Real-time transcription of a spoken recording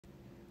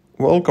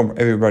Welcome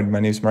everybody, my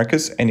name is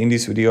Marcus, and in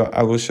this video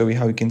I will show you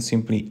how you can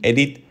simply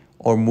edit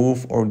or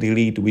move or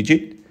delete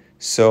widget.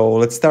 So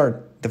let's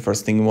start. The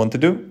first thing you want to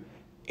do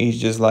is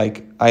just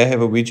like, I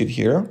have a widget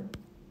here.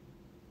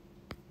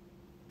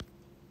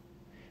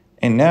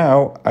 And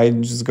now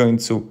I'm just going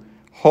to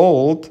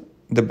hold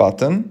the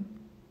button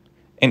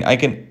and I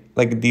can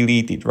like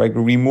delete it, right?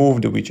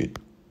 Remove the widget.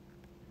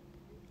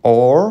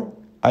 Or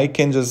I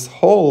can just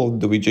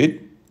hold the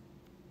widget,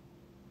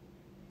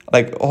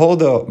 like hold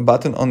the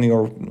button on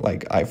your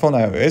like iPhone,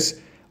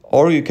 iOS,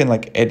 or you can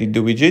like edit the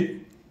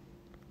widget,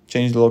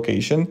 change the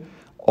location,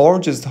 or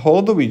just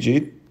hold the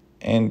widget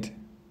and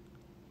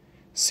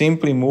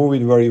simply move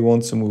it where you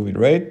want to move it,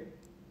 right?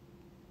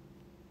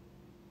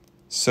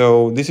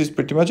 So this is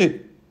pretty much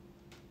it.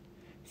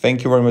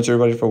 Thank you very much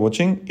everybody for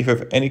watching. If you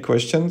have any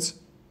questions,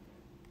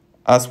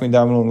 ask me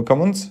down below in the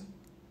comments.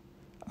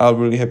 I'll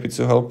be really happy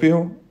to help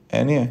you.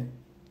 And yeah,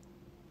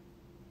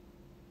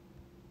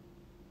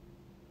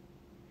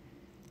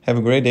 have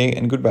a great day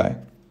and goodbye.